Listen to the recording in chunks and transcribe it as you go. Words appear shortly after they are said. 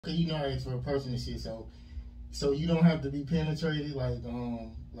Okay, you know I asked for a person and shit, so you don't have to be penetrated, like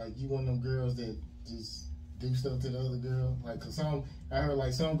you one of them girls that just do stuff to the other girl, like, cause I heard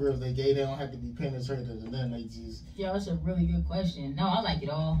like some girls they gay, they don't have to be penetrated, and then they just. Yeah, that's a really good question. No, I like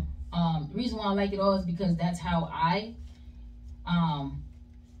it all. The reason why I like it all is because that's how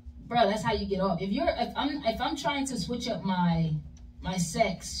bro, that's how you get off. If I'm trying to switch up my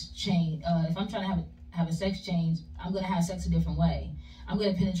sex change, if I'm trying to have a sex change, I'm gonna have sex a different way. I'm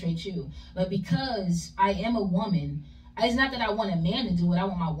gonna penetrate you. But because I am a woman, it's not that I want a man to do it. I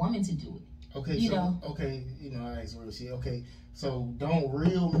want my woman to do it. Okay, okay, I asked real shit. Okay, so don't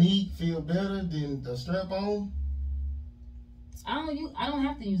real meat feel better than the strap on? I don't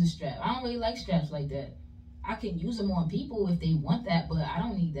have to use a strap. I don't really like straps like that. I can use them on people if they want that, but I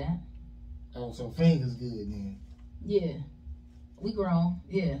don't need that. Oh, so fingers good then? Yeah, we grown.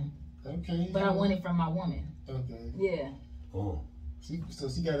 Yeah. Okay. But I want it from my woman. Okay. Yeah. Oh. So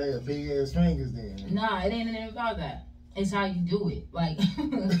she gotta have big ass fingers then? Nah, it ain't anything about that. It's how you do it. Like,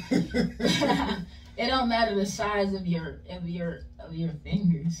 it don't matter the size of your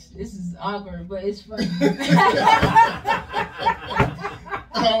fingers. This is awkward, but it's funny.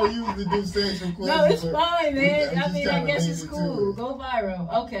 I don't usually do sexual questions. No, it's fine, man. I mean, I guess it's cool. It. Go viral.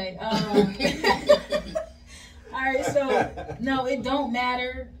 Okay. All right, so no, it don't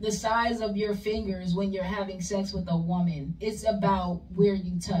matter the size of your fingers when you're having sex with a woman. It's about where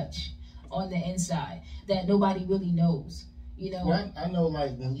you touch on the inside that nobody really knows. You know. Well, I know,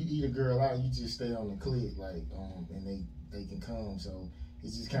 like when you eat a girl out, you just stay on the clit, like, and they can come. So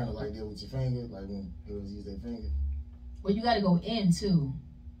it's just kind of like that with your finger, like when girls use their finger. Well, you got to go in too,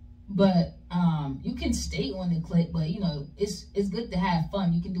 but you can stay on the clit. But you know, it's good to have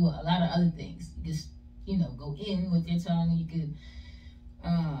fun. You can do a lot of other things. You just go in with your tongue. You could,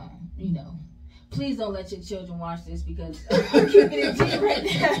 please don't let your children watch this because I'm keeping it deep right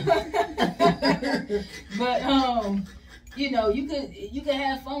now. But you could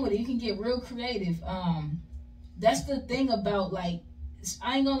have fun with it. You can get real creative. That's the thing about, like,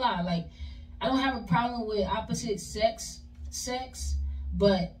 I ain't gonna lie, like, I don't have a problem with opposite sex,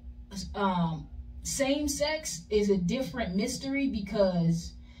 but same sex is a different mystery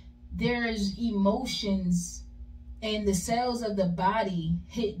because there's emotions and the cells of the body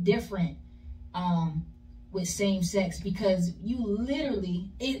hit different with same sex because you literally,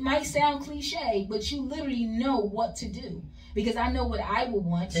 it might sound cliche, but you literally know what to do because I know what I would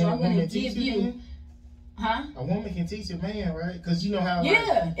want, so I'm going to give you. Huh? A woman can teach a man, right? Because you know how.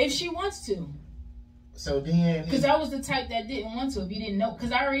 Yeah, like, if she wants to. So then. Because I was the type that didn't want to, if you didn't know.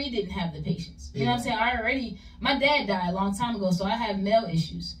 Because I already didn't have the patience. You know what I'm saying? My dad died a long time ago, so I have male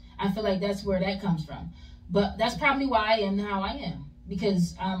issues. I feel like that's where that comes from. But that's probably why I am how I am.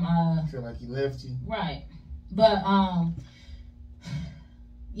 Because I'm. I feel like he left you. Right. But,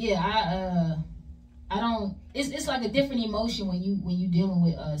 yeah, I don't. It's like a different emotion when you dealing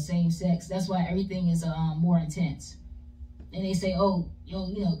with same sex. That's why everything is more intense. And they say, oh,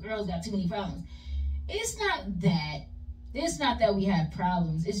 girls got too many problems. It's not that. It's not that we have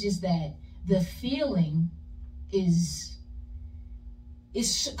problems. It's just that the feeling is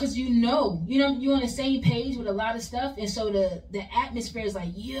because you're on the same page with a lot of stuff, and so the atmosphere is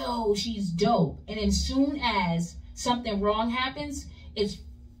like, yo, she's dope. And then soon as something wrong happens, it's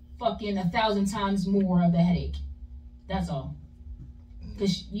fucking 1,000 times more of a headache. That's all.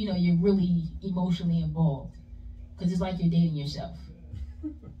 Because you're really emotionally involved. Because it's like you're dating yourself.